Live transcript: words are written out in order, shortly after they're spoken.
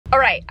All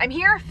right, I'm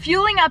here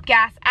fueling up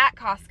gas at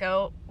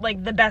Costco,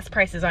 like the best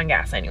prices on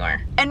gas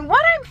anywhere. And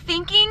what I'm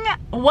thinking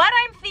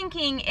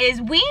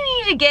is we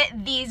need to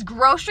get these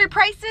grocery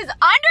prices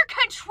under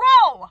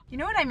control. You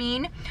know what I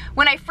mean?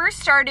 When I first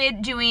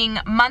started doing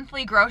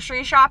monthly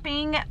grocery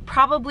shopping,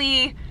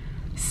 probably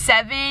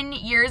 7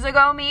 years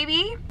ago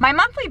maybe, my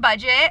monthly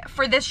budget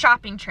for this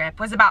shopping trip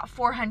was about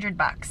 400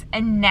 bucks.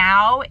 And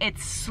now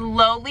it's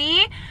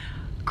slowly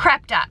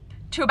crept up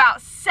to about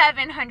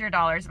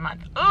 $700 a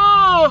month.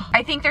 Oh,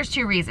 I think there's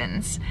 2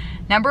 reasons.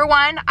 Number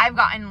one, I've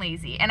gotten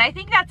lazy. And I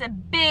think that's a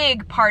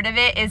big part of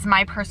it is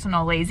my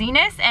personal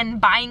laziness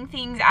and buying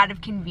things out of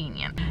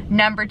convenience.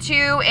 Number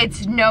 2,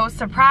 it's no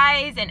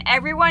surprise and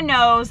everyone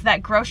knows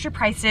that grocery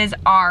prices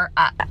are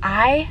up.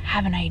 I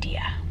have an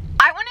idea.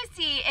 I wanna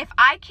see if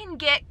I can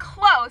get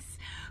close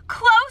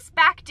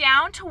back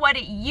down to what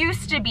it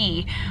used to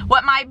be,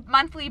 what my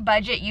monthly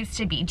budget used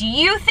to be.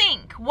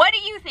 What do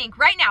you think?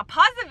 Right now,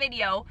 pause the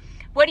video.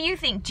 What do you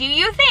think? Do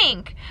you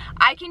think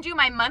I can do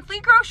my monthly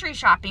grocery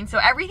shopping, so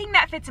everything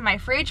that fits in my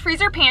fridge,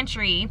 freezer,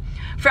 pantry,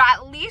 for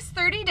at least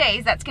 30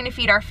 days, that's gonna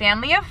feed our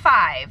family of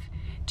 5,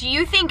 do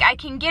you think I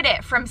can get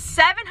it from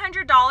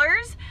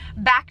 $700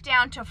 back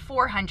down to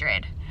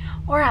 $400?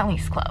 Or at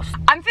least close.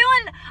 I'm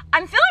feeling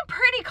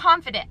pretty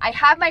confident. I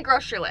have my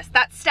grocery list.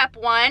 That's step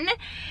 1.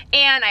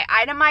 And I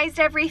itemized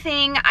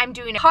everything. I'm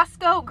doing a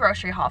Costco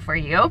grocery haul for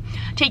you.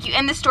 Take you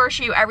in the store,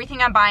 show you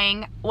everything I'm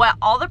buying, what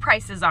all the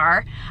prices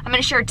are. I'm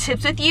gonna share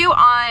tips with you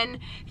on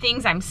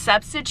things I'm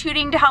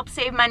substituting to help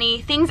save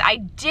money, things I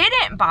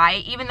didn't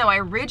buy, even though I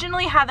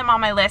originally had them on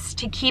my list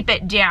to keep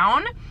it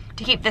down,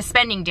 to keep the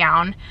spending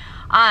down.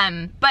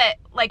 But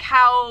like,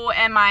 how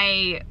am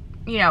I,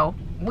 you know,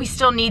 we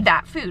still need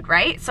that food,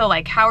 right? So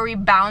like, how are we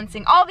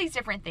balancing all these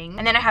different things?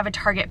 And then I have a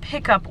Target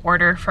pickup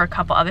order for a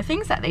couple other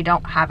things that they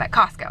don't have at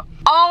Costco.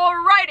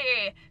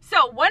 Alrighty,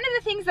 so one of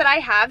the things that I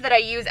have that I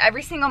use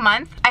every single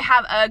month, I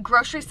have a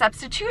grocery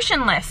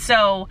substitution list.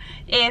 So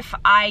if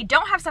I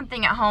don't have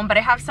something at home, but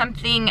I have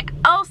something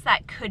else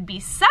that could be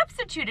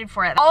substituted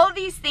for it, all of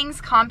these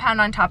things compound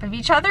on top of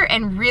each other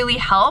and really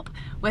help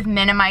with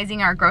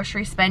minimizing our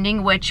grocery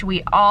spending, which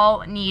we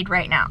all need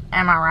right now.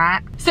 Am I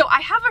right? So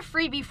I have a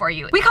freebie for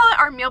you. We call it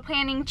our meal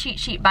planning cheat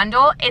sheet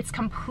bundle. It's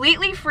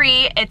completely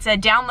free. It's a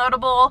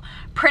downloadable,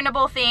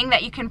 printable thing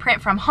that you can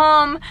print from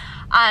home.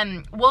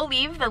 We'll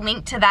leave the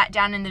link to that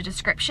down in the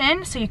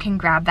description so you can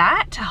grab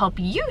that to help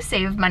you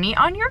save money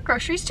on your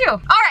groceries too. All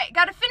right,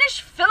 gotta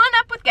finish filling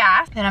up with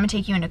gas. Then I'm gonna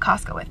take you into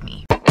Costco with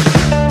me.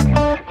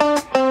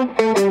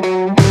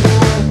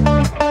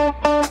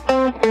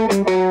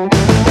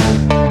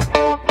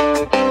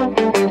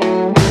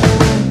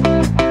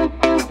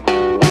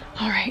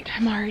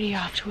 I'm already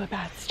off to a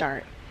bad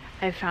start.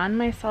 I found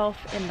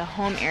myself in the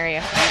home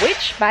area,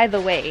 which, by the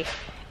way,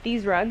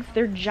 these rugs,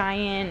 they're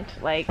giant,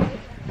 like,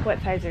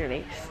 what size are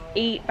they?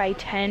 8 by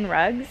 10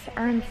 rugs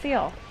are on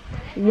sale.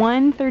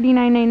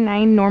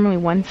 $139.99, normally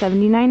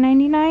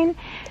 $179.99.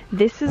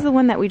 This is the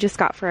one that we just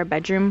got for our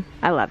bedroom.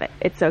 I love it.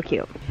 It's so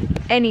cute.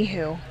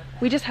 Anywho,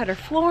 we just had our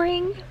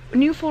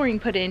new flooring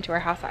put into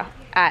our house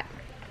at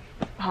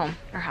home.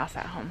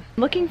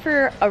 Looking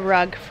for a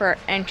rug for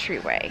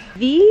entryway.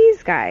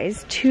 These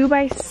guys, 2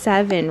 by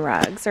 7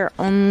 rugs, are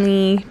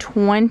only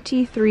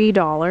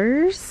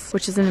 $23,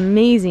 which is an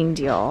amazing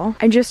deal.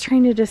 I'm just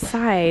trying to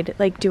decide,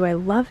 like, do I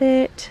love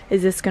it?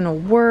 Is this gonna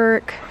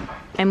work?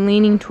 I'm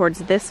leaning towards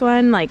this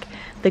one, like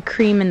the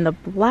cream and the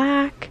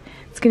black.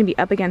 It's gonna be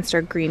up against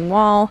our green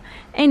wall.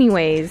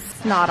 Anyways,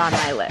 not on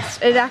my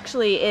list. It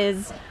actually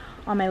is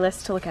on my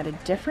list to look at a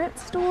different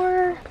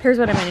store. Here's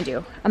what I'm gonna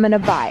do. I'm gonna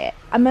buy it.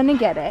 I'm gonna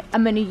get it.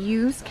 I'm gonna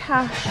use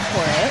cash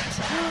for it.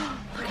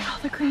 Look at all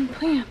the green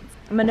plants.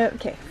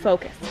 Okay,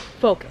 focus.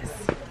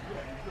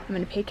 I'm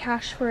gonna pay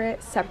cash for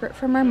it, separate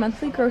from our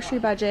monthly grocery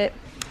budget.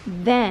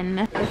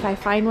 Then, if I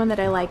find one that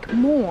I like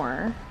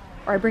more,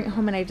 or I bring it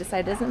home and I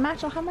decide it doesn't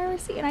match, I'll have my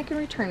receipt and I can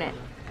return it.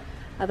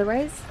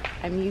 Otherwise,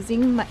 I'm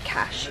using my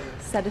cash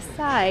set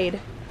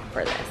aside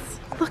for this.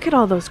 Look at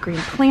all those green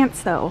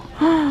plants though.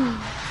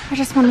 I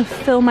just want to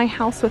fill my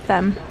house with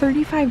them.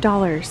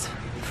 $35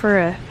 for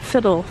a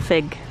fiddle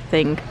fig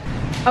thing.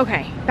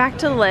 Okay, back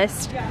to the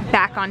list,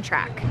 back on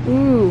track.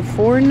 Ooh,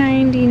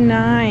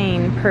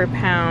 $4.99 per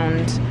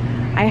pound.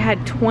 I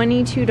had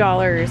 $22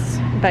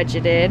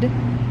 budgeted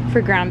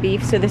for ground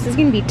beef, so this is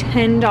gonna be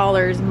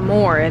 $10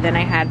 more than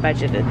I had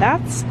budgeted.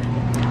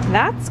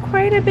 That's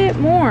quite a bit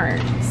more.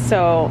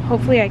 So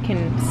hopefully I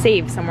can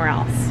save somewhere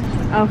else.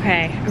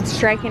 Okay, I'm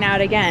striking out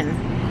again.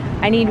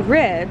 I need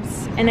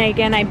ribs, and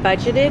again, I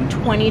budgeted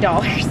 $20.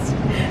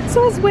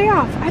 So I was way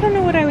off. I don't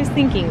know what I was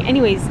thinking.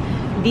 Anyways,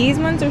 these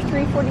ones are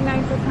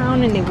 $3.49 per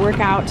pound, and they work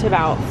out to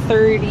about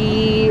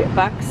 30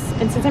 bucks.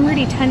 And since I'm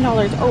already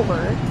 $10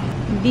 over,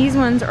 these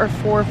ones are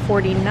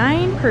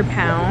 $4.49 per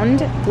pound,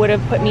 would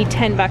have put me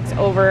 10 bucks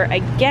over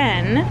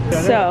again.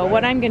 So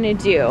what I'm gonna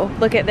do,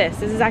 look at this.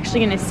 This is actually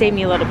gonna save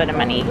me a little bit of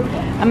money.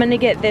 I'm gonna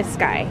get this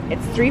guy.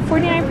 It's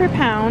 $3.49 per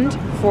pound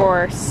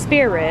for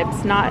spare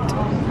ribs, not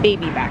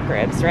baby back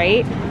ribs,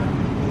 right?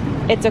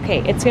 it's okay,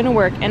 it's gonna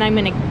work, and I'm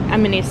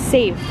gonna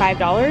save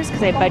 $5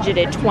 because I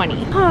budgeted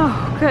 $20.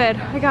 Oh, good,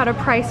 I got a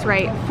price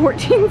right.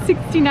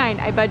 $14.69,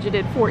 I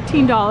budgeted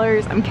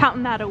 $14. I'm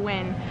counting that a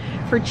win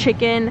for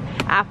chicken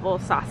apple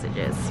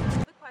sausages.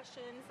 The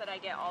questions that I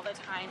get all the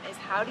time is,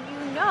 how do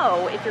you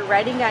know if you're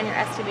writing down your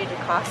estimated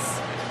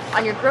costs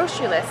on your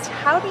grocery list?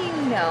 How do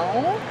you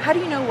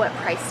know what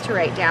price to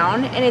write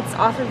down? And it's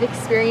off of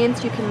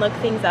experience. You can look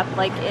things up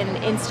like in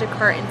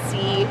Instacart and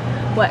see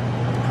what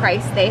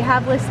price they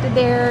have listed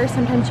there.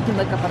 Sometimes you can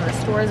look up on the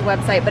store's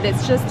website, but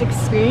it's just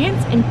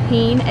experience and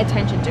paying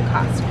attention to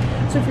cost.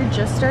 So if you're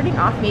just starting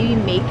off, maybe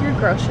make your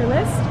grocery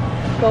list,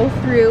 go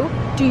through,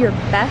 do your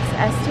best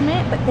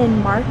estimate, but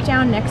then mark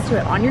down next to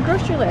it on your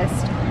grocery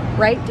list,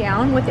 write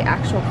down what the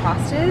actual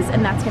cost is,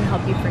 and that's gonna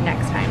help you for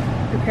next time.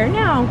 Prepare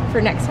now for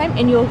next time,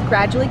 and you'll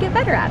gradually get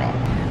better at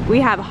it.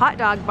 We have a hot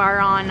dog bar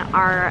on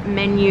our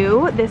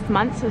menu this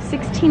month, so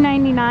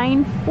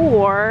 $16.99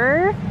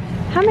 for,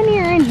 how many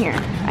are in here?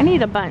 I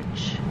need a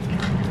bunch.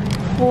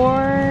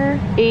 4,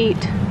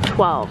 8,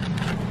 12.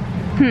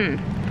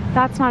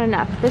 That's not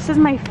enough. This is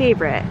my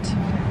favorite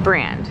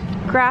brand.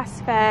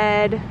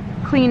 Grass-fed,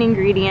 clean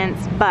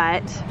ingredients,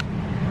 but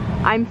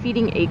I'm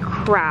feeding a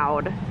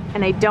crowd,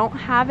 and I don't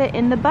have it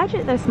in the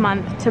budget this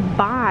month to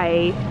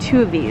buy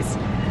 2 of these.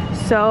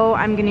 So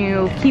I'm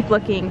gonna keep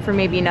looking for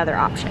maybe another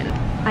option.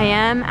 I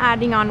am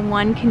adding on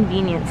one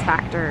convenience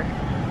factor.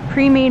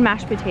 Pre-made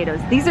mashed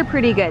potatoes. These are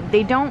pretty good.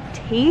 They don't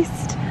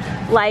taste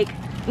like,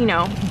 you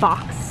know,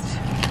 boxed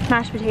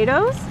mashed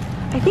potatoes.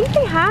 I think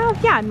they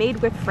have, yeah,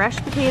 made with fresh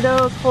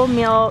potatoes, whole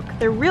milk.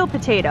 They're real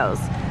potatoes.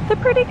 They're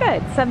pretty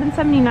good,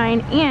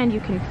 $7.79, and you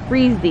can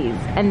freeze these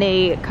and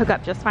they cook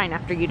up just fine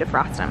after you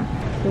defrost them.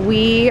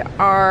 We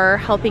are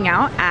helping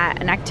out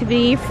at an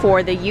activity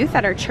for the youth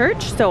at our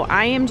church, so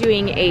I am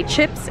doing a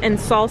chips and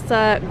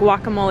salsa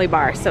guacamole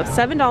bar. So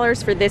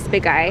 $7 for this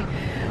big guy,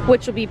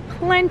 which will be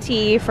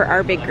plenty for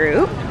our big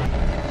group.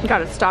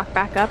 Gotta stock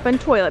back up on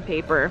toilet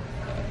paper,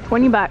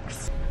 20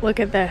 bucks. Look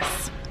at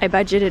this. I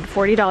budgeted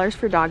 $40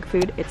 for dog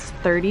food, it's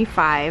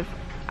 $35.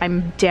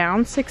 I'm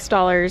down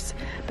 $6,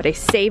 but I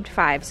saved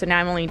 $5, so now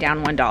I'm only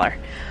down $1.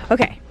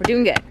 Okay, we're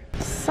doing good.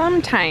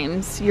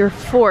 Sometimes you're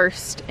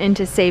forced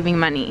into saving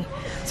money.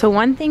 So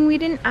one thing we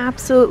didn't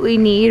absolutely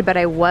need, but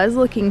I was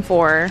looking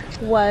for,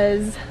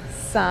 was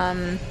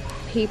some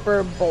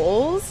paper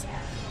bowls.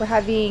 We're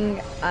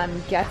having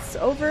guests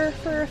over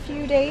for a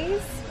few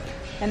days,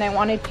 and I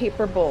wanted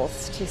paper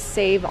bowls to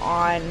save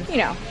on, you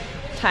know,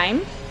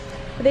 time,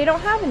 but they don't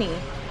have any.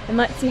 And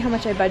let's see how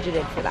much I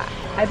budgeted for that.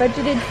 I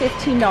budgeted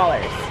 $15.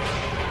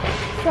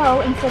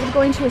 So instead of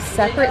going to a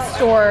separate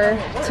store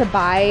to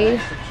buy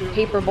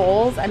paper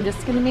bowls, I'm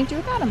just gonna make do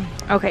without them.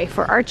 Okay,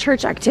 for our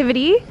church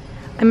activity,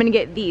 I'm gonna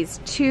get these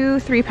 2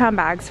 3-pound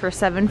bags for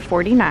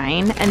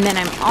 $7.49, and then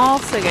I'm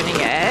also gonna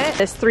get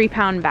this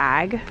 3-pound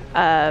bag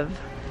of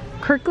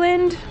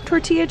Kirkland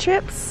tortilla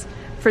chips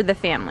for the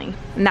family,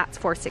 and that's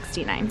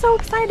 $4.69. So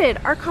excited.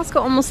 Our Costco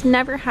almost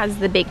never has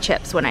the big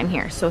chips when I'm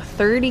here, so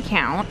 30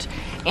 count,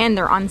 and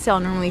they're on sale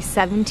normally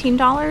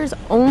 $17,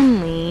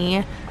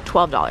 only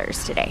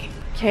 $12 today.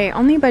 Okay,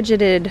 only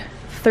budgeted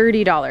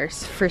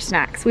 $30 for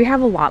snacks. We have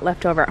a lot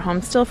left over at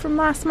home still from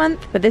last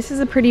month, but this is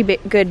a pretty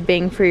good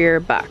bang for your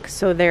buck.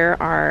 So there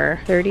are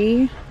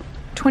 30,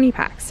 20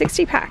 packs,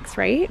 60 packs,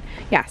 right?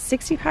 Yeah,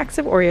 60 packs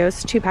of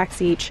Oreos, 2 packs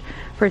each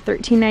for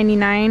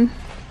 $13.99.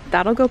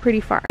 That'll go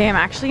pretty far. Okay, I'm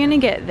actually gonna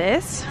get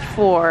this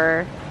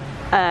for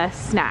a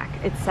snack.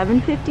 It's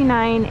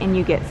 $7.59, and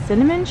you get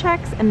cinnamon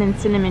Chex and then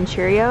cinnamon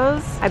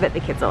Cheerios. I bet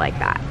the kids will like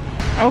that.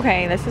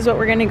 Okay, this is what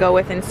we're gonna go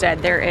with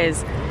instead. There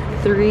is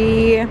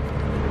 3,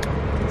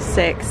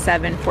 6,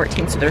 7,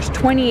 14. So there's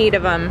 28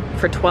 of them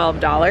for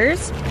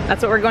 $12.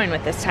 That's what we're going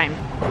with this time.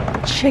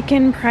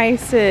 Chicken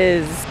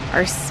prices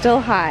are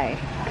still high,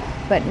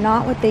 but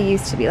not what they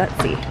used to be.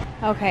 Let's see.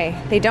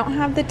 Okay, they don't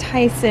have the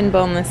Tyson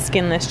boneless,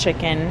 skinless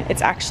chicken.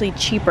 It's actually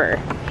cheaper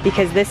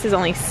because this is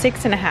only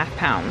 6.5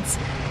 pounds.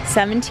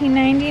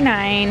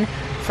 $17.99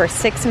 for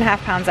 6.5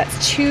 pounds. That's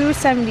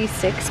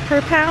 $2.76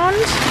 per pound.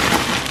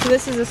 So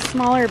this is a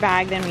smaller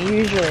bag than we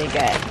usually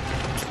get.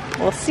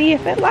 We'll see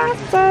if it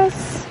lasts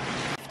us.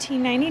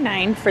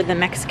 $15.99 for the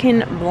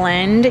Mexican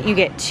blend. You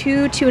get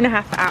 2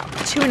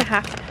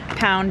 2.5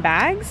 pound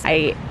bags.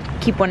 I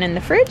keep one in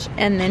the fridge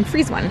and then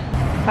freeze one.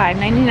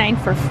 $5.99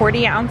 for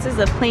 40 ounces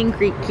of plain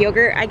Greek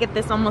yogurt. I get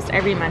this almost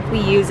every month.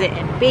 We use it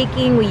in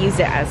baking. We use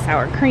it as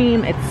sour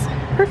cream. It's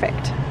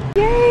perfect.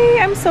 Yay,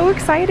 I'm so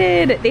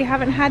excited. They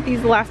haven't had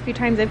these the last few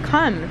times I've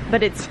come,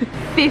 but it's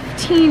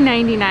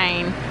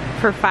 $15.99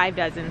 for 5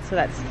 dozen. So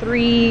that's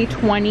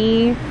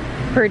 $3.20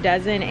 per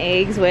dozen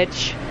eggs,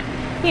 which,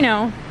 you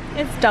know,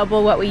 it's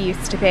double what we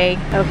used to pay.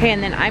 Okay,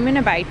 and then I'm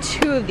gonna buy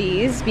 2 of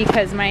these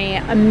because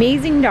my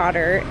amazing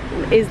daughter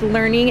is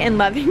learning and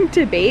loving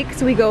to bake,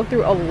 so we go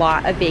through a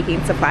lot of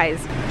baking supplies.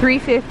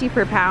 $3.50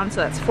 per pound,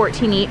 so that's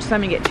 14 each, so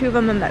I'm gonna get 2 of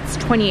them, and that's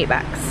 28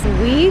 bucks.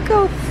 We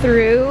go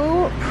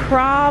through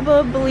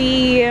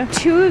probably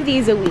 2 of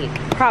these a week,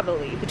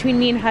 probably. Between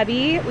me and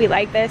hubby, we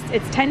like this.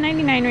 It's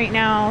 $10.99 right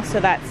now,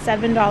 so that's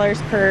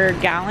 $7 per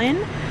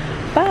gallon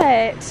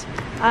But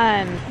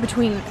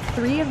between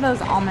 3 of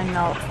those almond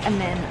milks and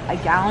then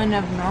a gallon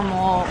of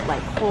normal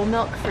like whole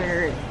milk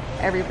for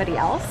everybody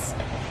else,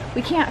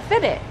 we can't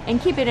fit it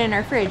and keep it in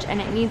our fridge, and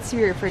it needs to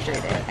be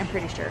refrigerated, I'm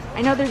pretty sure.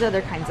 I know there's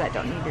other kinds that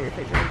don't need to be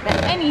refrigerated, but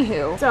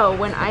anywho. So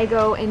when I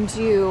go and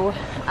do,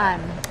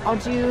 I'll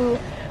do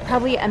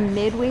probably a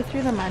midway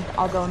through the month,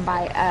 I'll go and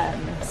buy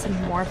some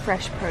more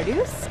fresh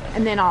produce,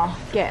 and then I'll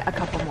get a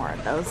couple more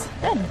of those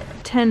then.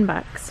 10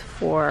 bucks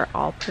for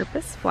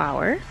all-purpose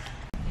flour.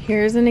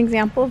 Here's an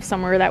example of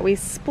somewhere that we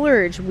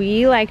splurge.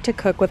 We like to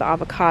cook with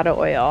avocado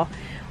oil.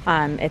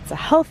 It's a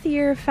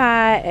healthier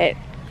fat.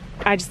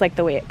 I just like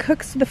the way it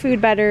cooks the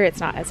food better. It's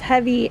not as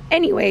heavy.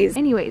 Anyways,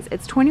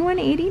 it's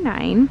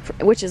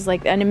 $21.89, which is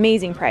like an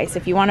amazing price.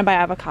 If you want to buy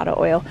avocado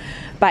oil,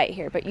 buy it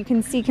here. But you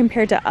can see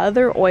compared to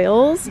other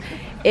oils,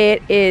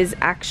 it is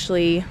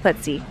actually,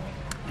 let's see,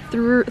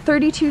 through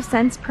 32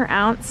 cents per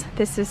ounce.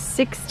 This is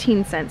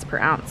 16 cents per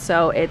ounce.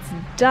 So it's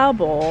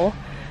double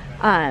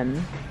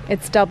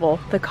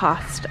the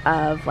cost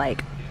of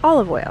like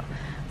olive oil.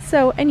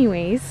 So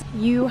anyways,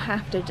 you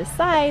have to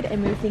decide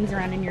and move things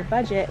around in your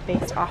budget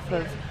based off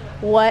of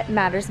what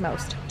matters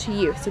most to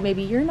you. So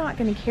maybe you're not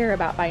going to care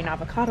about buying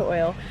avocado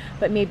oil,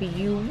 but maybe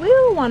you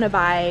will want to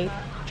buy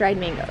dried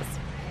mangoes.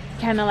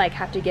 Kind of like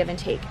have to give and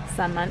take.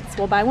 Some months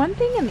we'll buy one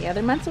thing and the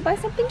other months we'll buy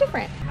something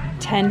different.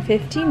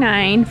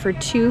 $10.59 for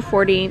 2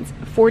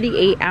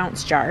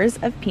 48-ounce jars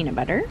of peanut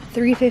butter,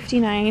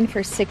 $3.59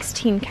 for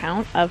 16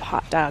 count of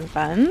hot dog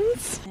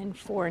buns, and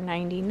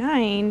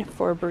 $4.99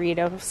 for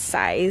burrito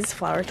size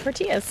flour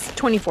tortillas,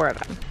 24 of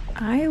them.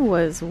 I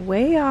was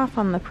way off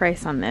on the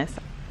price on this.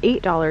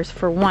 $8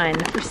 for one.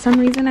 For some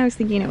reason I was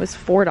thinking it was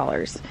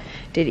 $4.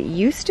 Did it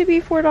used to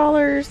be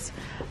 $4?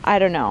 I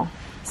don't know.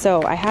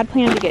 So I had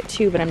planned to get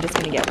 2, but I'm just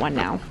gonna get 1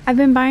 now. I've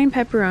been buying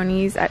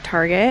pepperonis at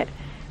Target.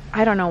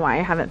 I don't know why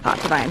I haven't thought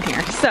to buy them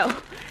here. So,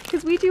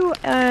 because we do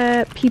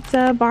a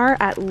pizza bar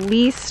at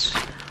least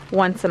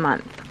once a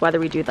month, whether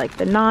we do like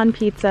the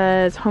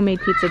non-pizzas,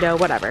 homemade pizza dough,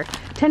 whatever.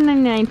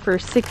 $10.99 for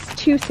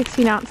 2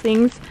 16-ounce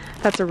things.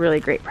 That's a really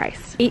great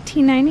price.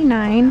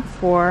 $18.99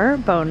 for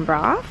bone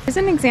broth. Here's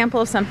an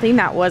example of something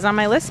that was on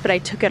my list, but I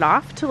took it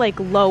off to like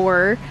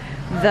lower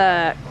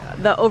the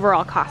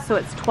overall cost. So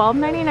it's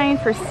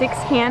 $12.99 for 6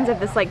 cans of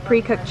this like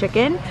pre-cooked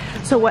chicken.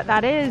 So what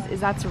that is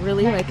that's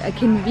really like a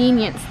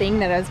convenience thing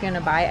that I was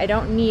gonna buy. I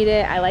don't need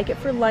it. I like it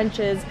for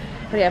lunches,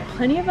 but I have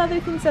plenty of other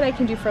things that I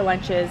can do for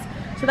lunches.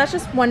 So that's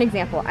just one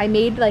example. I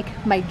made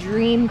like my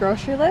dream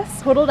grocery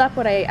list, totaled up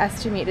what I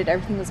estimated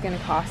everything was gonna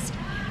cost,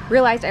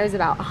 realized I was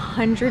about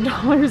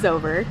 $100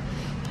 over.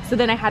 So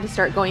then I had to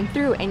start going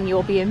through, and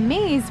you'll be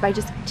amazed by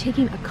just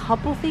taking a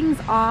couple things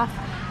off,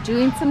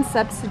 doing some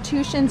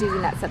substitutions,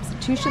 using that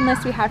substitution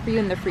list we have for you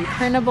in the free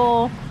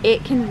printable.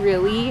 It can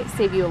really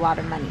save you a lot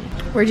of money.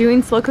 We're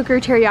doing slow cooker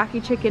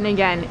teriyaki chicken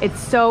again. It's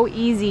so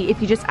easy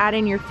if you just add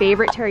in your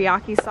favorite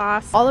teriyaki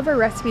sauce. All of our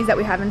recipes that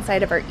we have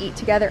inside of our Eat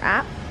Together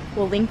app,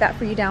 we'll link that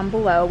for you down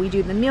below. We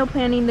do the meal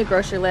planning, the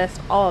grocery list,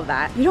 all of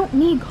that. You don't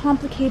need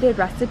complicated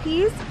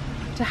recipes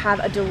to have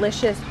a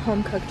delicious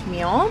home-cooked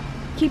meal.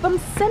 Keep them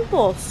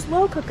simple.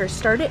 Slow cooker.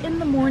 Start it in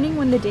the morning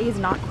when the day is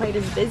not quite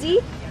as busy.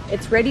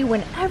 It's ready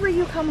whenever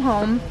you come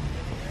home.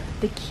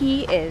 The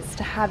key is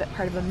to have it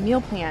part of a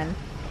meal plan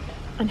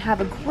and have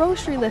a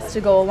grocery list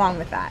to go along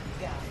with that.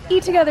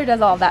 Eat Together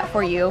does all of that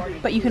for you,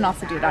 but you can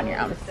also do it on your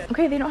own.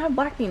 Okay, they don't have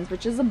black beans,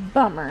 which is a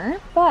bummer,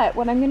 but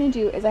what I'm gonna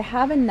do is I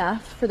have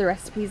enough for the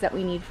recipes that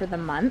we need for the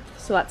month,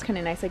 so that's kind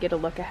of nice. I get a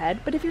look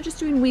ahead. But if you're just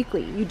doing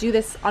weekly, you do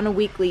this on a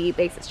weekly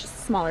basis, just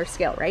a smaller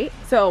scale, right?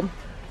 So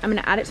I'm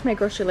gonna add it to my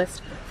grocery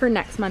list for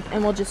next month,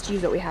 and we'll just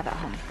use what we have at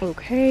home.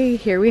 Okay,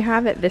 here we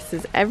have it. This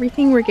is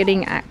everything we're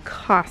getting at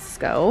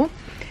Costco.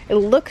 It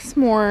looks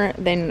more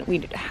than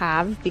we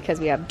have because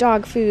we have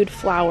dog food,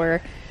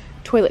 flour,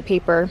 toilet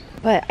paper,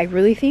 but I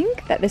really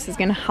think that this is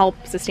gonna help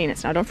sustain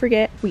us. Now don't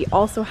forget, we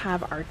also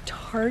have our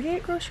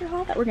Target grocery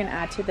haul that we're gonna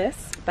add to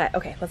this. But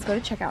okay, let's go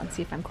to checkout and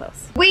see if I'm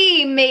close.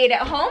 We made it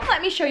home.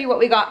 Let me show you what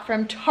we got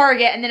from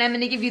Target, and then I'm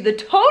gonna give you the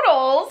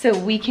totals so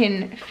we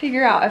can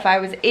figure out if I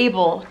was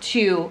able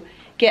to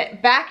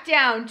get back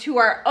down to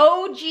our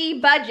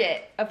OG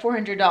budget of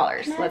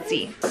 $400. Let's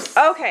see.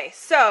 Okay,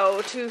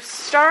 so to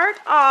start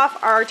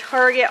off our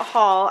Target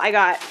haul, I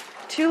got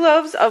 2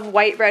 loaves of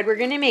white bread. We're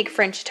gonna make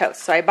French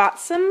toast. So I bought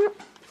some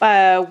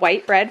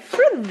white bread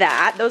for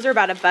that. Those are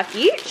about $1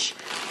 each.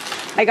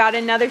 I got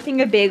another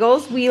thing of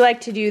bagels. We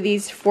like to do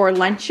these for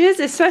lunches,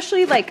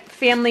 especially like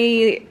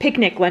family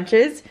picnic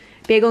lunches.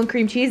 Bagel and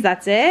cream cheese,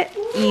 that's it.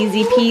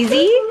 Easy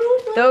peasy.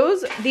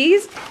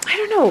 These, I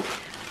don't know.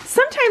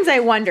 Sometimes I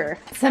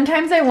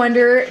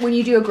wonder when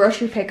you do a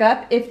grocery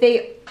pickup if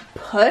they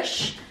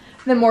push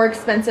the more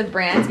expensive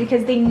brands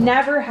because they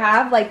never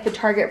have like the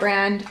Target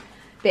brand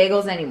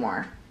bagels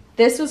anymore.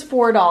 This was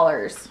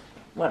 $4,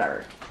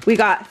 whatever. We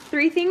got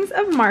 3 things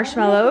of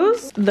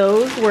marshmallows.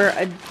 Those were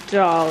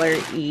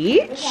 $1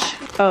 each.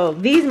 Oh,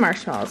 these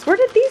marshmallows. Where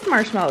did these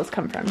marshmallows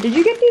come from? Did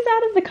you get these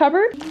out of the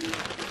cupboard?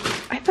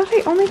 I thought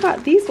I only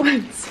got these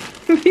ones.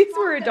 These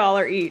were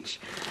 $1 each.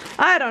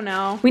 I don't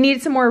know. We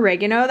needed some more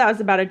oregano. That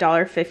was about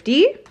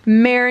 $1.50.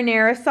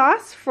 Marinara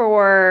sauce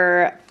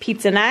for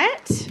Pizza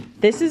Nut.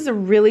 This is a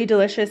really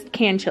delicious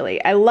canned chili.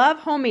 I love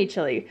homemade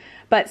chili,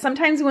 but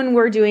sometimes when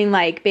we're doing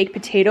like baked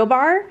potato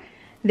bar,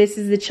 this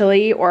is the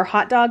chili, or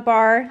hot dog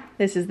bar,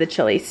 this is the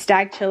chili.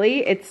 Stag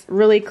chili. It's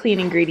really clean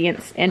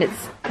ingredients and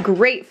it's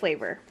great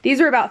flavor. These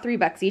were about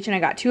 $3 each and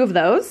I got 2 of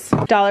those.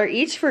 $1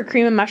 each for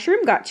cream and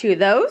mushroom, got 2 of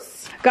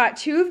those. Got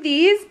 2 of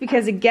these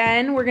because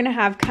again, we're gonna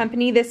have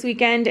company this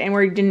weekend and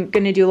we're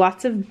gonna do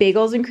lots of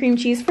bagels and cream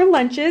cheese for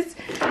lunches.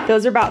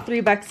 Those are about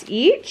 $3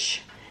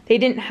 each. They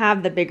didn't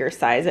have the bigger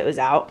size, it was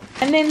out.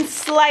 And then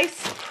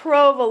sliced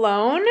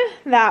provolone,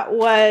 that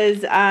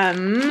was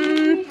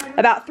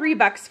about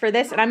 $3 for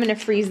this, and I'm gonna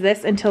freeze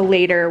this until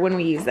later when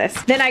we use this.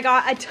 Then I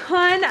got a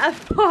ton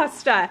of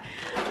pasta.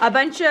 A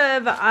bunch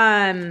of,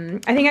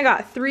 I think I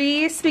got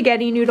 3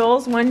 spaghetti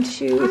noodles, 1,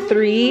 2,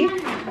 3.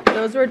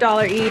 Those were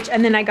 $1 each,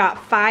 and then I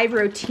got 5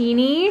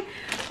 rotini.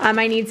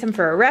 I need some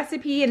for a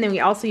recipe, and then we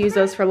also use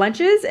those for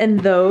lunches, and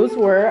those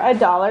were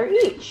 $1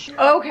 each.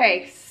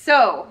 Okay,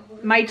 so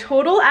my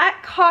total at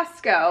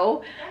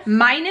Costco,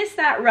 minus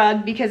that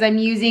rug because I'm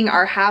using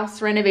our house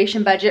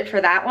renovation budget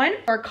for that one.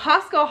 Our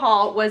Costco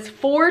haul was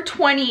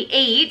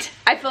 $4.28.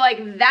 I feel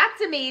like that's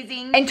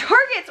amazing. And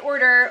Target's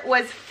order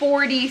was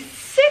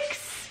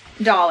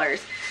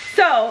 $46.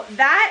 So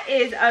that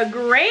is a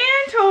grand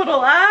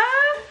total of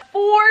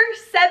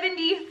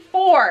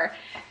 $4.74.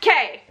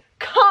 Okay,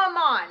 come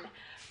on.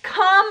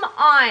 Come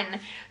on.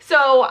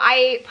 So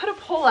I put a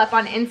poll up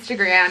on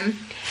Instagram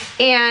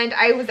and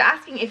I was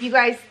asking if you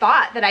guys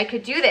thought that I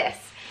could do this.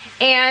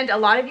 And a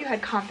lot of you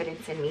had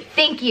confidence in me.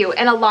 Thank you.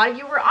 And a lot of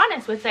you were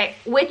honest with it,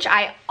 which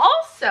I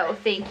also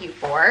thank you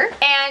for.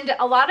 And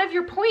a lot of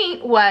your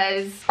point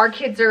was our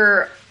kids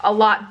are a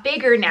lot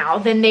bigger now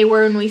than they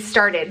were when we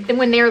started. Than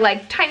when they were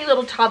like tiny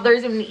little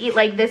toddlers and we eat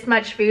like this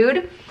much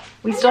food.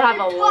 We still have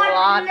a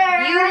lot.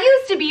 You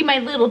used to be my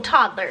little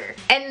toddler.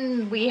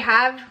 And we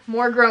have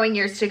more growing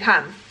years to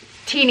come.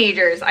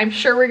 Teenagers, I'm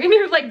sure we're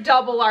gonna like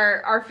double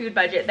our food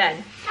budget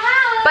then.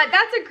 But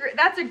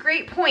that's a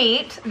great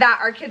point that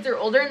our kids are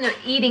older and they're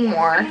eating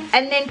more.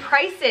 And then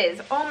prices,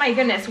 oh my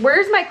goodness,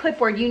 where's my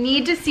clipboard? You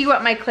need to see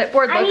what my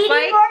clipboard looks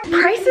like.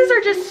 Prices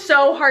are just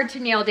so hard to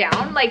nail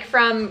down, like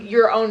from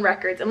your own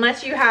records,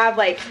 unless you have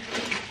like,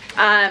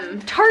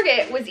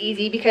 Target was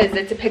easy because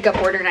it's a pickup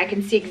order and I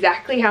can see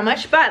exactly how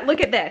much, but look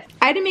at this.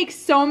 I had to make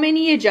so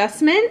many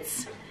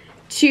adjustments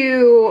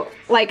to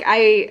like,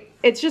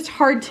 it's just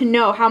hard to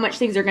know how much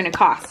things are gonna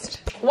cost.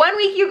 One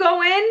week you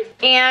go in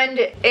and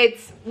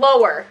it's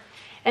lower.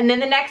 And then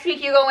the next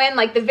week you go in,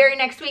 like the very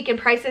next week, and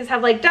prices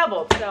have like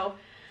doubled. So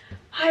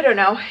I don't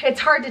know,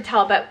 it's hard to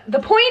tell, but the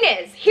point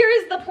is, here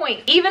is the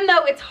point. Even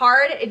though it's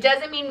hard, it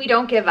doesn't mean we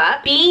don't give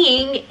up.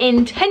 Being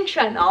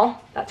intentional,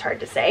 that's hard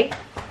to say,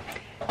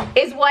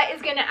 is what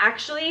is gonna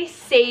actually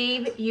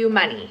save you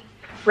money.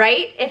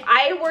 Right? If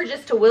I were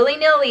just to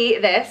willy-nilly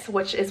this,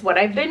 which is what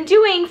I've been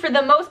doing for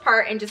the most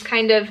part, and just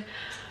kind of,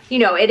 you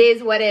know, it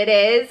is what it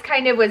is,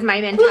 kind of was my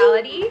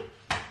mentality.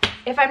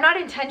 If I'm not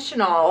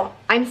intentional,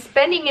 I'm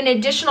spending an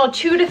additional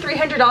 $200 to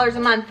 $300 a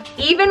month.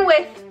 Even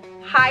with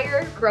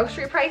higher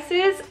grocery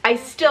prices, I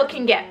still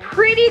can get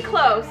pretty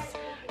close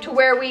to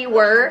where we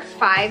were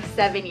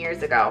 5-7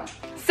 years ago.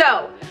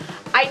 So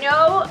I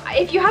know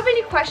if you have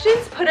any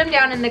questions, put them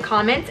down in the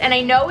comments. And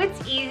I know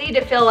it's easy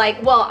to feel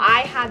like, well,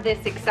 I had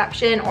this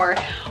exception, or,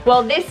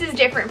 well, this is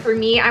different for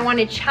me. I want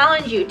to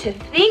challenge you to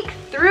think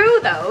through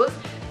those.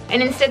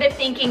 And instead of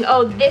thinking,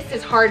 oh, this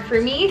is hard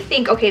for me,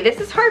 think, okay,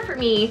 this is hard for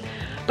me,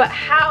 but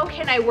how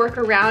can I work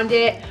around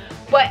it?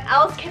 What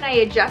else can I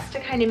adjust to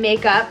kind of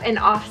make up and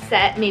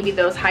offset maybe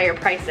those higher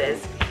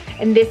prices?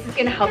 And this is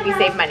gonna help you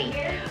save money.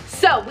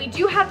 So we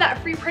do have that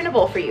free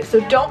printable for you. So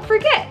don't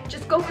forget,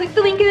 just go click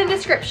the link in the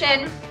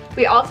description.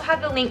 We also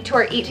have the link to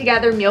our Eat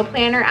Together meal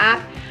planner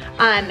app.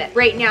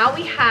 Right now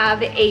we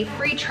have a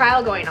free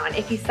trial going on.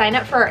 If you sign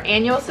up for our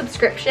annual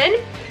subscription,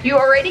 you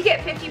already get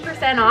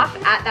 50% off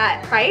at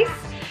that price.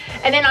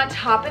 And then on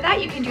top of that,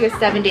 you can do a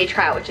 7-day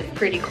trial, which is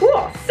pretty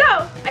cool. So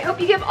I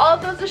hope you give all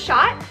of those a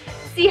shot.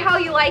 See how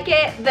you like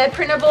it, the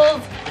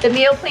printables, the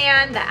meal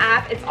plan, the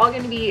app. It's all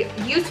gonna be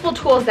useful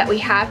tools that we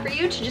have for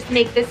you to just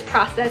make this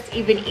process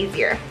even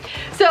easier.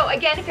 So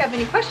again, if you have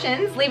any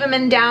questions, leave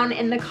them down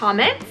in the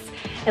comments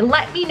and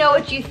let me know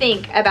what you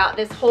think about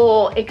this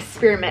whole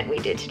experiment we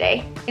did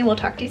today. And we'll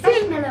talk to you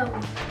soon.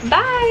 Bye.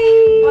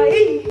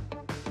 Bye.